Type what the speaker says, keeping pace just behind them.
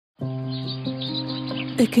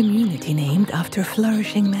A community named after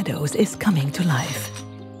flourishing meadows is coming to life.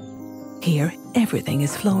 Here, everything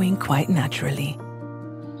is flowing quite naturally.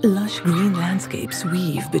 Lush green landscapes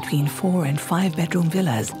weave between 4- and 5-bedroom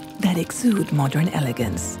villas that exude modern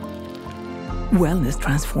elegance. Wellness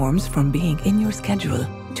transforms from being in your schedule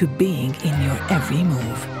to being in your every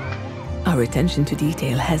move. Our attention to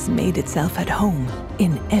detail has made itself at home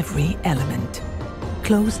in every element.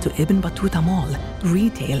 Close to Ibn Battuta Mall,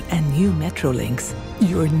 retail and new metro links,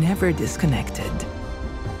 you're never disconnected.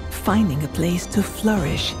 Finding a place to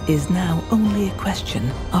flourish is now only a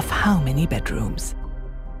question of how many bedrooms.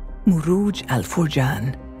 Murooj Al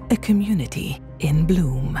Furjan, a community in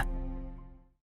bloom.